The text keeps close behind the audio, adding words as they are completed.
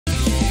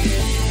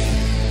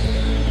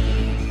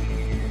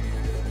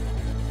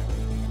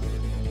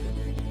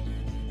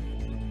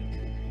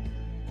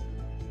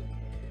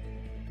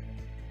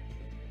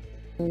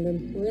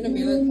We're in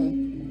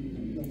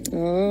America.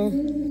 Oh,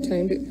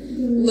 time to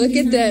look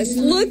at this.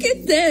 Look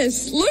at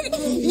this. Look.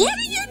 What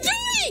are you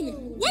doing?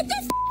 What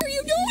the are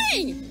you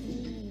doing?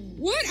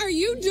 What are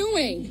you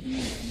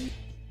doing?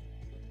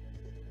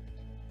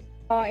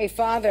 A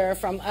father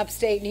from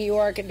upstate New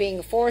York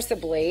being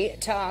forcibly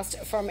tossed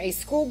from a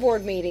school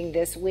board meeting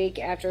this week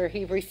after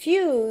he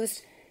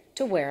refused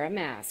to wear a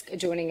mask.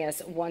 Joining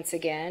us once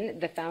again,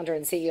 the founder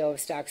and CEO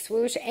of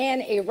Swoosh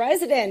and a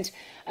resident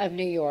of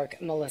New York,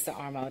 Melissa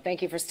Armo.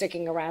 Thank you for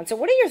sticking around. So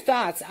what are your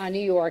thoughts on New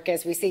York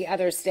as we see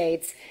other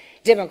states,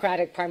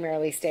 Democratic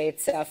primarily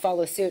states,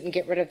 follow suit and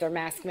get rid of their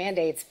mask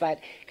mandates, but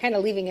kind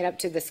of leaving it up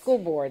to the school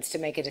boards to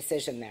make a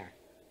decision there?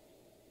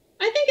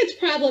 I think it's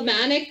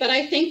problematic, but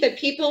I think that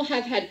people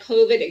have had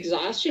COVID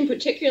exhaustion,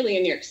 particularly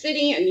in New York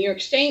City and New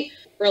York State,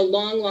 for a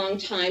long, long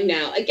time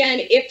now. Again,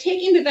 if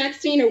taking the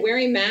vaccine or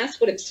wearing masks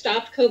would have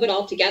stopped COVID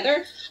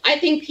altogether, I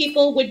think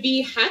people would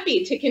be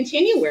happy to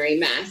continue wearing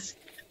masks.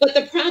 But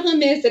the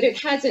problem is that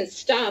it hasn't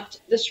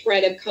stopped the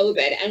spread of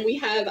COVID. And we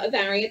have a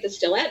variant that's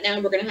still out now.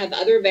 We're going to have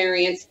other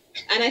variants.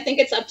 And I think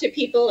it's up to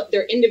people,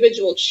 their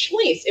individual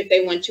choice, if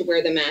they want to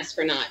wear the mask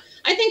or not.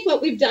 I think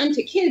what we've done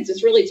to kids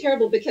is really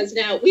terrible because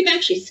now we've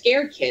actually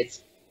scared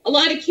kids. A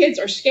lot of kids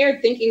are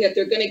scared thinking that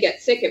they're going to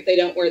get sick if they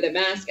don't wear the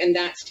mask. And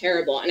that's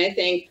terrible. And I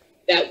think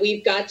that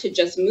we've got to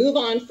just move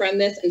on from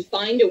this and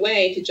find a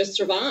way to just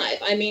survive.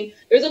 I mean,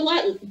 there's a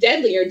lot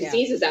deadlier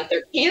diseases out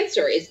there.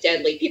 Cancer is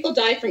deadly. People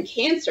die from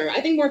cancer. I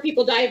think more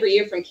people die every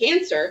year from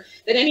cancer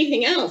than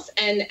anything else.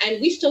 And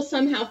we still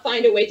somehow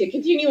find a way to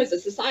continue as a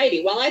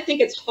society. While I think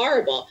it's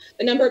horrible,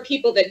 the number of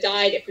people that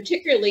died,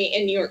 particularly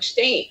in New York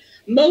State,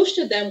 most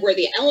of them were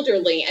the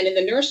elderly and in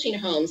the nursing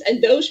homes.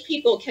 And those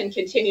people can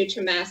continue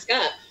to mask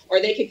up, or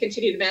they can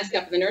continue to mask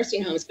up in the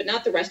nursing homes, but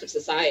not the rest of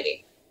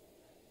society.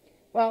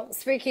 Well,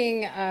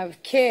 speaking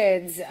of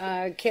kids,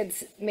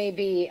 kids may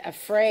be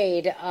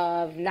afraid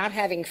of not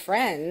having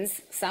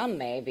friends. Some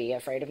may be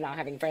afraid of not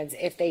having friends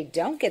if they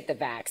don't get the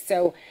vax.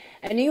 So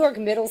a New York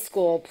middle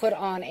school put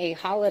on a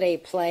holiday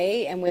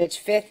play in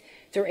which 5th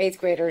through 8th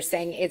graders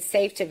sang it's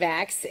safe to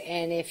vax,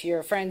 and if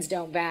your friends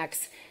don't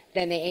vax,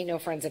 then they ain't no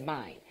friends of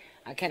mine.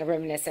 Kind of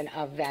reminiscent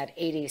of that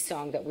 80s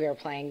song that we were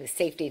playing, the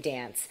Safety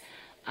Dance.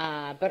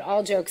 But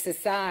all jokes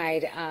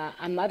aside,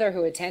 a mother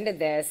who attended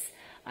this,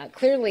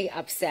 clearly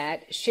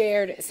upset,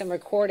 shared some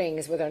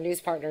recordings with our news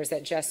partners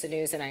at Just the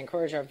News, and I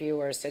encourage our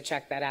viewers to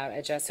check that out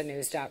at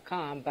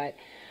justthenews.com. But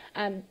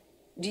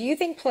do you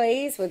think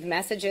plays with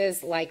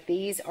messages like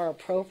these are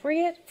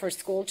appropriate for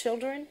school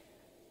children?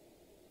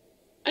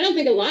 I don't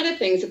think a lot of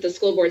things that the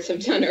school boards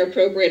have done are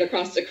appropriate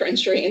across the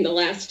country in the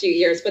last 2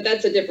 years, but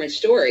that's a different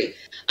story.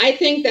 I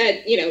think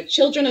that,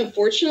 children,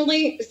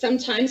 unfortunately,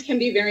 sometimes can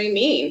be very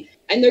mean,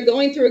 and they're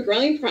going through a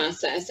growing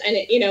process. And,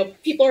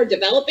 people are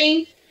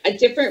developing at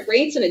different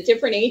rates and at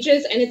different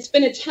ages. And it's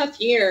been a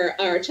tough year,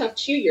 or a tough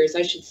 2 years,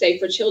 I should say,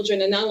 for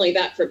children, and not only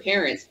that, for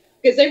parents,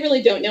 because they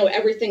really don't know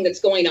everything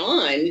that's going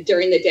on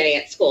during the day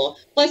at school.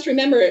 Plus,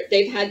 remember,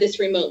 they've had this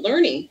remote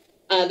learning.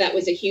 That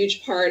was a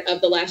huge part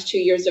of the last 2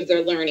 years of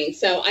their learning.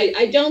 So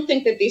I don't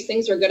think that these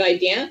things are a good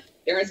idea.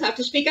 Parents have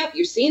to speak up.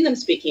 You've seen them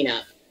speaking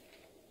up.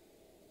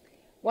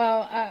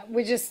 Well,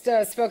 we just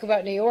spoke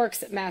about New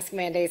York's mask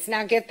mandates.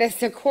 Now get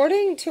this.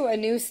 According to a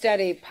new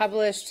study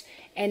published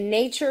in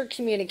Nature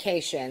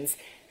Communications,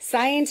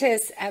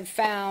 scientists have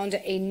found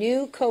a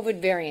new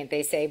COVID variant,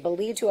 they say,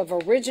 believed to have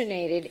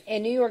originated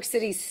in New York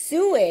City's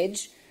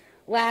sewage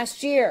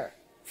last year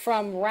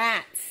from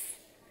rats.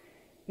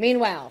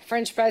 Meanwhile,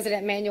 French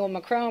President Emmanuel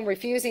Macron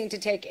refusing to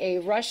take a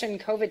Russian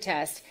COVID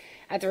test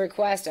at the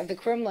request of the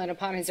Kremlin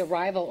upon his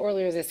arrival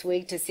earlier this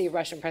week to see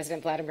Russian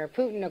President Vladimir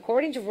Putin.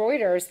 According to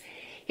Reuters,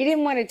 he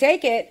didn't want to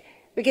take it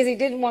because he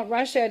didn't want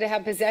Russia to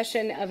have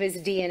possession of his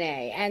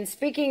DNA. And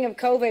speaking of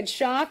COVID,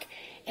 shock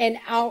and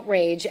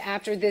outrage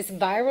after this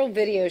viral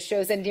video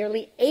shows a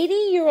nearly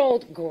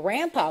 80-year-old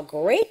grandpa,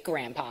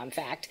 great-grandpa, in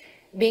fact,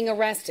 being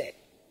arrested.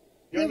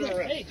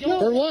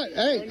 For what?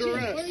 Hey,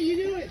 what are you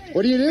doing?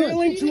 What are you doing?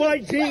 Failing to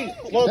ID.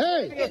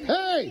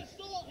 Hey!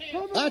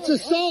 That's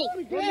assault.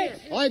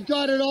 I've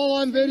got it all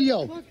on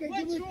video.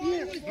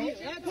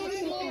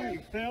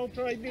 Failed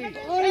to ID.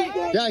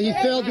 Yeah, he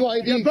failed to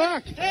ID. Get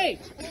back! Hey!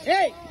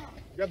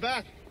 Get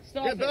back!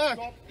 Get back!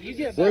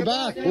 We're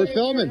back. We're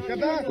filming.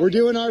 We're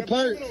doing our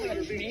part.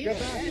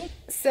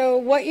 So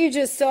what you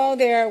just saw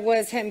there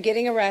was him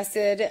getting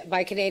arrested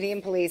by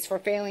Canadian police for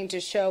failing to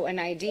show an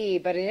ID.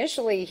 But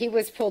initially, he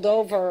was pulled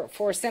over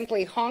for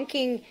simply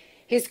honking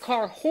his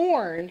car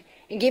horn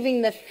and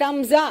giving the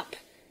thumbs up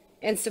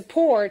in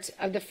support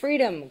of the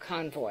Freedom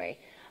Convoy.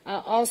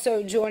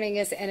 Also joining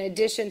us, in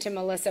addition to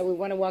Melissa, we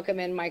want to welcome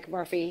in Mike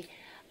Murphy.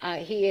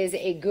 He is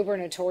a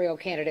gubernatorial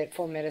candidate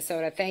for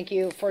Minnesota. Thank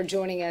you for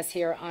joining us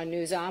here on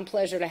News On.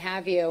 Pleasure to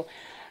have you.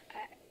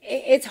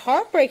 It's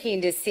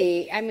heartbreaking to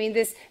see. I mean,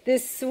 this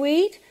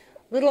sweet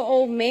little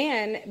old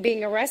man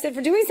being arrested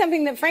for doing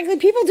something that, frankly,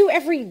 people do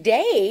every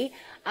day.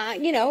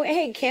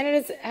 Hey,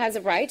 Canada has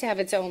a right to have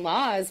its own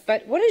laws.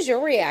 But what is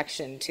your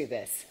reaction to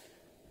this?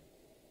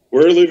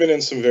 We're living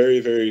in some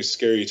very, very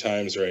scary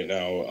times right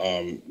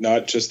now,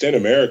 not just in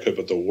America,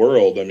 but the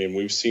world. I mean,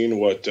 we've seen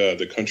what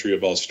the country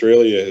of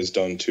Australia has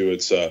done to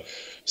its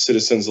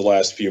citizens the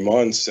last few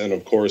months. And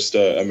of course,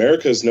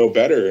 America is no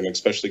better, and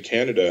especially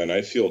Canada. And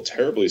I feel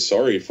terribly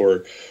sorry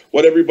for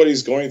what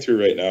everybody's going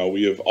through right now.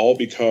 We have all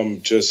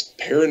become just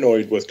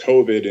paranoid with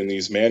COVID and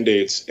these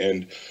mandates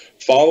and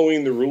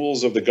following the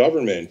rules of the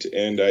government.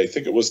 And I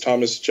think it was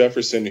Thomas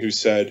Jefferson who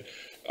said,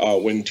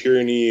 when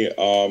tyranny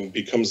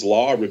becomes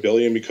law,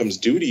 rebellion becomes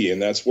duty,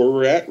 and that's where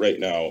we're at right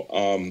now.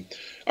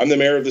 I'm the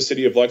mayor of the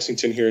city of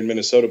Lexington here in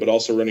Minnesota, but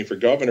also running for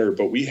governor,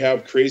 but we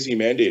have crazy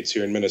mandates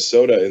here in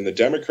Minnesota, and the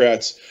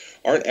Democrats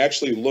aren't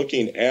actually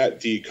looking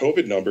at the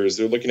COVID numbers.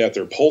 They're looking at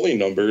their polling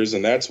numbers,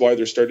 and that's why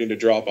they're starting to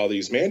drop all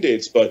these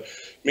mandates. But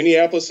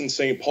Minneapolis and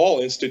St.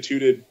 Paul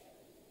instituted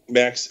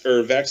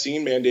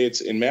vaccine mandates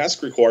and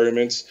mask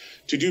requirements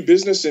to do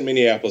business in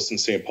Minneapolis and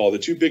St. Paul, the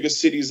two biggest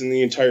cities in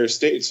the entire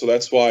state. So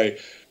that's why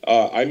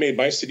I made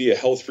my city a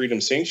health freedom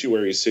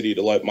sanctuary city,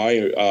 to let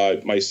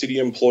my city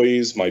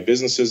employees, my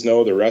businesses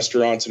know, the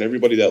restaurants and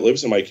everybody that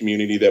lives in my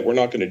community, that we're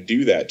not going to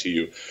do that to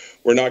you.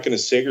 We're not going to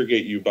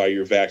segregate you by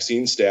your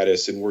vaccine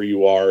status and where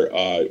you are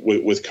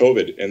with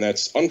COVID. And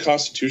that's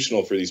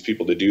unconstitutional for these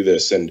people to do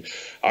this. And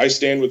I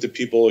stand with the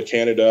people of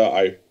Canada.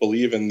 I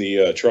believe in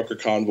the trucker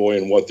convoy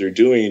and what they're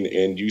doing.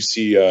 And you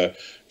see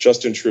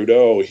Justin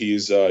Trudeau,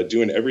 he's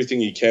doing everything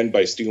he can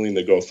by stealing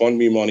the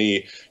GoFundMe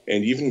money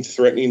and even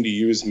threatening to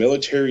use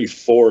military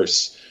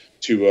force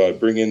to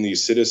bring in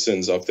these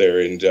citizens up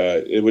there. And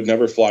it would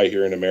never fly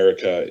here in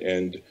America.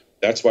 And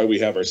that's why we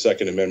have our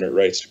Second Amendment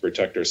rights to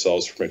protect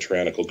ourselves from a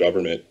tyrannical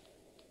government.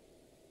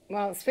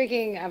 Well,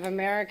 speaking of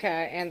America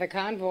and the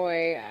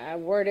convoy,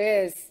 word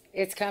is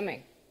it's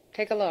coming.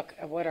 Take a look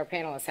at what our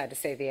panelists had to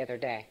say the other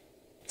day.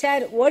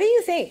 Ted, what do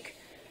you think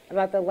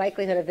about the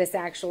likelihood of this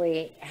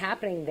actually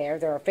happening there?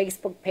 There are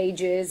Facebook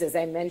pages, as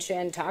I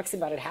mentioned, talks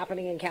about it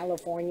happening in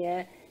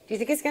California. Do you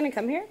think it's going to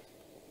come here?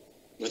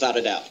 Without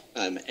a doubt.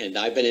 And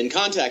I've been in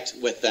contact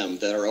with them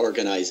that are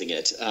organizing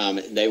it.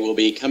 They will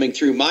be coming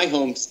through my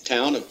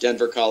hometown of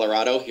Denver,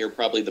 Colorado, here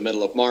probably the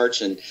middle of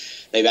March, and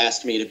they've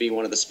asked me to be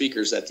one of the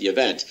speakers at the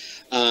event.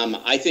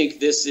 I think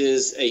this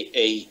is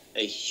a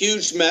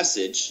huge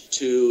message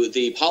to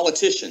the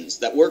politicians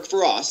that work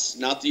for us,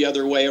 not the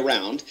other way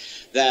around,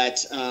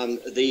 that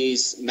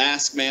these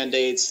mask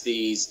mandates,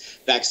 these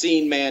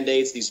vaccine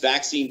mandates, these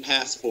vaccine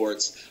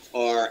passports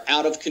are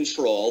out of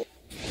control.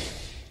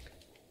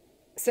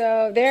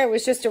 So there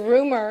was just a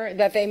rumor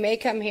that they may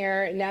come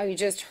here. Now you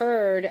just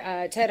heard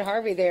Ted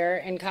Harvey there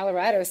in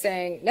Colorado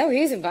saying, no,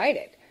 he's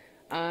invited.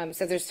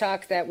 So there's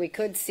talk that we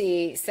could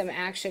see some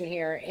action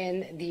here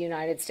in the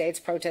United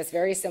States, protests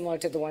very similar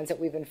to the ones that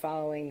we've been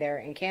following there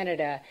in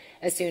Canada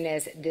as soon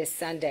as this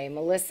Sunday.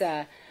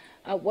 Melissa,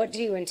 what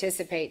do you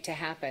anticipate to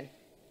happen?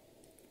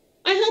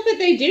 I hope that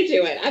they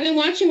do it. I've been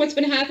watching what's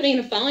been happening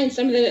and following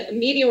some of the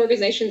media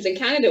organizations in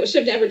Canada, which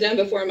I've never done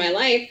before in my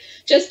life,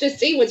 just to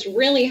see what's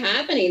really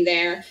happening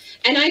there.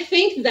 And I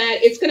think that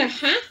it's going to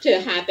have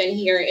to happen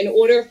here in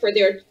order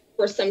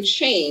for some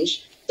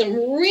change, some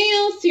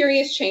real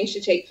serious change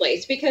to take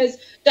place, because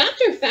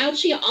Dr.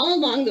 Fauci all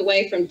along the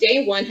way from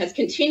day one has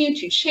continued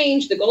to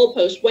change the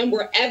goalpost when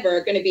we're ever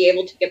going to be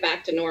able to get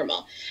back to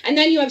normal. And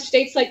then you have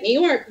states like New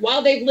York,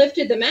 while they've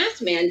lifted the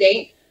mask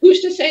mandate,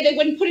 who's to say they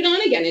wouldn't put it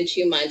on again in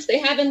 2 months? They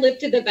haven't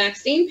lifted the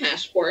vaccine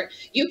passport.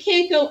 You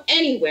can't go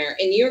anywhere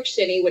in New York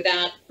City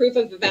without proof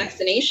of a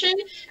vaccination,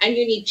 and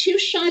you need 2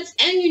 shots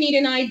and you need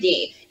an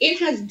ID. It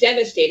has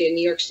devastated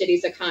New York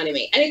City's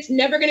economy, and it's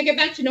never going to get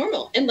back to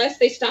normal unless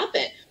they stop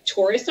it.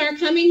 Tourists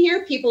aren't coming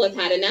here. People have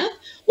had enough.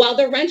 While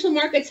the rental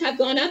markets have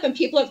gone up and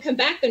people have come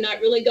back, they're not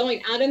really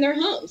going out in their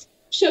homes.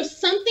 So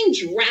something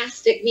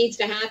drastic needs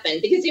to happen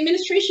because the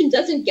administration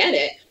doesn't get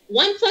it.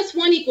 1 +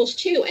 1 =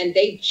 2, and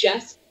they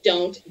just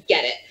don't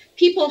get it.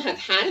 People have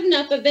had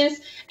enough of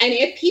this. And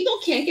if people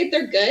can't get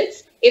their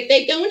goods, if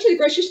they go into the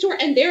grocery store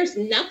and there's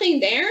nothing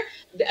there,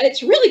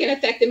 it's really going to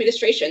affect the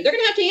administration. They're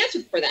going to have to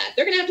answer for that.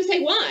 They're going to have to say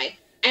why.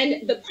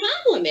 And the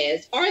problem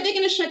is, are they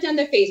going to shut down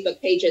their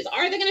Facebook pages?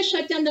 Are they going to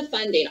shut down the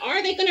funding?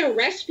 Are they going to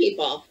arrest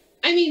people?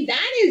 I mean,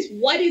 that is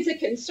what is a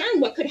concern.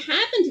 What could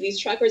happen to these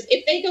truckers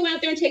if they go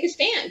out there and take a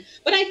stand?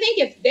 But I think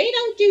if they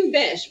don't do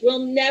this, we'll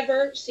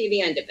never see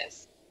the end of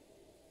this.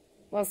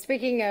 Well,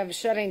 speaking of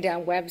shutting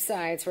down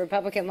websites,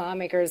 Republican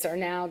lawmakers are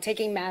now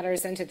taking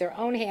matters into their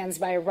own hands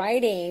by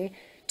writing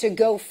to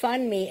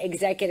GoFundMe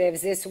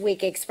executives this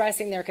week,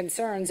 expressing their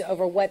concerns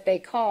over what they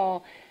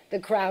call the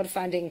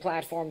crowdfunding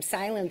platform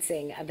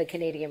silencing of the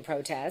Canadian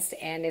protest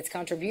and its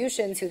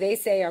contributions, who they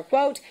say are,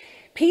 quote,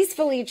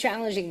 peacefully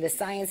challenging the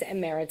science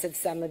and merits of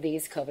some of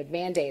these COVID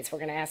mandates. We're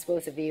going to ask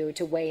both of you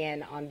to weigh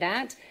in on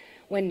that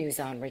when News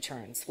On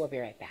returns. We'll be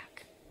right back.